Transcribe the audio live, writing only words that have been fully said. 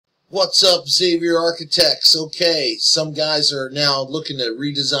What's up, Xavier Architects? Okay, some guys are now looking to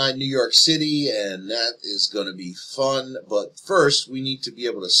redesign New York City, and that is going to be fun. But first, we need to be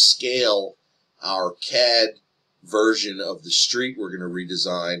able to scale our CAD version of the street we're going to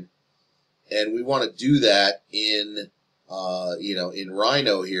redesign, and we want to do that in in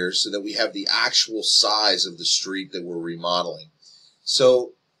Rhino here, so that we have the actual size of the street that we're remodeling.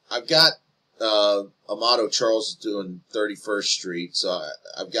 So I've got Amato Charles is doing 31st Street, so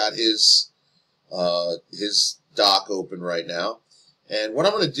I've got his dock open right now. And what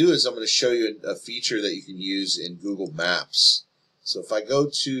I'm going to do is I'm going to show you a feature that you can use in Google Maps. So if I go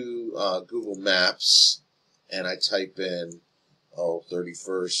to Google Maps and I type in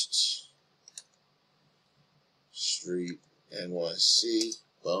 31st Street NYC,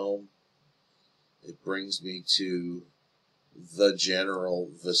 boom, it brings me to the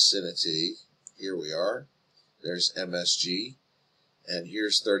general vicinity. Here we are. There's MSG, and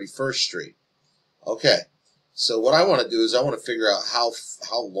here's 31st Street. Okay, so what I want to do is I want to figure out how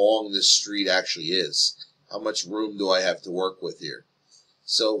long this street actually is. How much room do I have to work with here?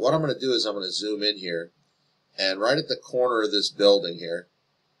 So what I'm going to do is I'm going to zoom in here, and right at the corner of this building here,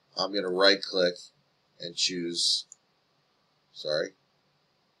 I'm going to right-click and choose. Sorry,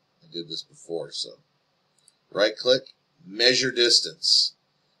 I did this before. So right-click, measure distance,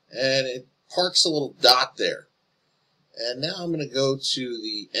 and it parks a little dot there. And now I'm going to go to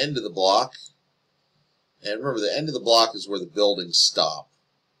the end of the block, and remember, the end of the block is where the buildings stop,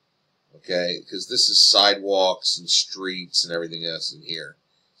 okay, because this is sidewalks and streets and everything else in here,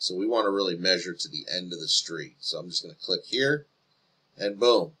 so we want to really measure to the end of the street. So I'm just going to click here, and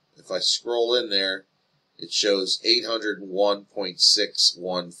boom, if I scroll in there, it shows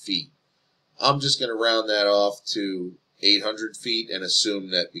 801.61 feet. I'm just going to round that off to 800 feet and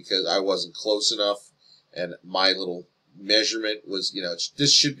assume that because I wasn't close enough and my little measurement was,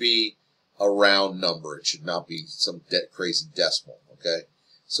 this should be a round number. It should not be some crazy decimal, okay?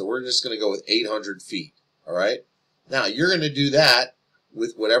 So we're just going to go with 800 feet, all right? Now, you're going to do that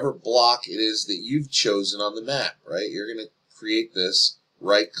with whatever block it is that you've chosen on the map, right? You're going to create this,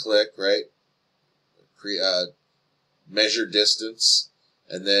 right-click, right? Measure distance,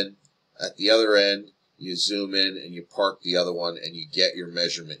 and then at the other end, you zoom in and you park the other one and you get your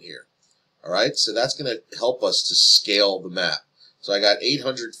measurement here. All right, so that's going to help us to scale the map. So I got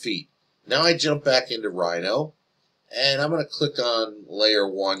 800 feet. Now I jump back into Rhino, and I'm going to click on layer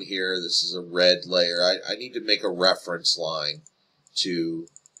 1 here. This is a red layer. I need to make a reference line to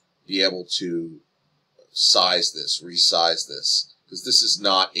be able to size this, resize this, because this is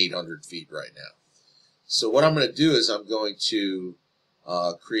not 800 feet right now. So what I'm going to do is I'm going to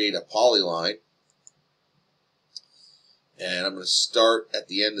create a polyline. And I'm going to start at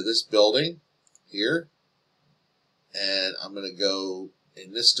the end of this building here. And I'm going to go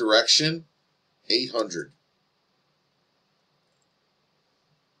in this direction, 800.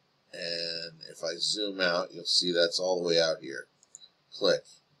 And if I zoom out, you'll see that's all the way out here. Click.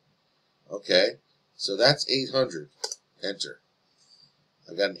 Okay, so that's 800. Enter.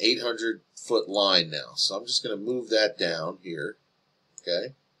 I've got an 800-foot line now. So I'm just going to move that down here.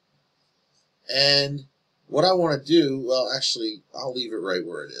 Okay. And what I want to do, well, actually, I'll leave it right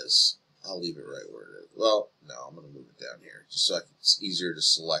where it is. Well, no, I'm going to move it down here, just so it's easier to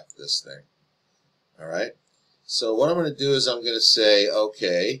select this thing. All right? So what I'm going to do is I'm going to say,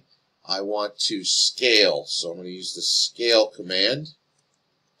 okay, I want to scale. So I'm going to use the scale command.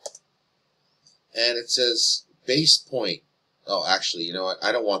 And it says base point. Oh, actually, you know what?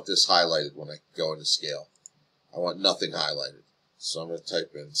 I don't want this highlighted when I go into scale. I want nothing highlighted. So I'm going to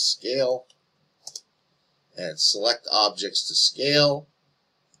type in scale. And select objects to scale.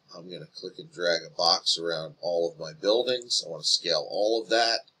 I'm going to click and drag a box around all of my buildings. I want to scale all of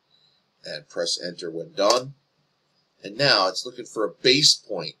that and press enter when done. And now it's looking for a base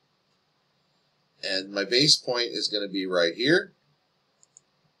point. And my base point is going to be right here.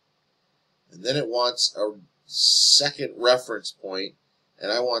 And then it wants a second reference point, and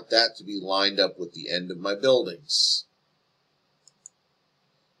I want that to be lined up with the end of my buildings.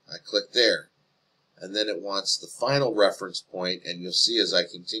 I click there. And then it wants the final reference point, and you'll see as I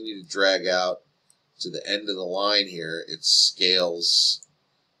continue to drag out to the end of the line here, it scales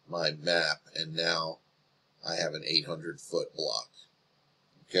my map, and now I have an 800-foot block.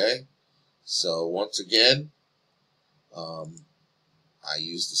 Okay? So once again, I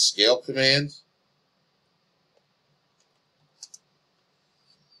use the scale command.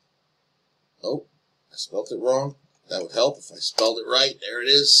 Oh, I spelled it wrong. That would help if I spelled it right. There it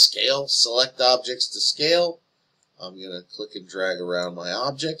is, scale, select objects to scale. I'm going to click and drag around my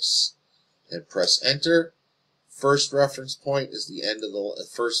objects and press enter. First reference point is the end of the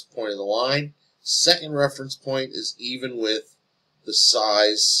first point of the line. Second reference point is even with the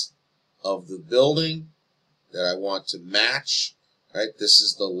size of the building that I want to match. Right? This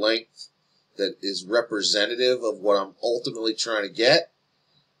is the length that is representative of what I'm ultimately trying to get.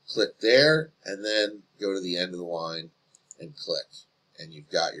 Click there, and then go to the end of the line and click. And you've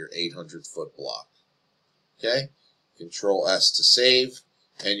got your 800-foot block. Okay? Control S to save,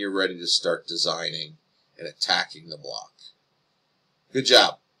 and you're ready to start designing and attacking the block. Good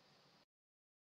job.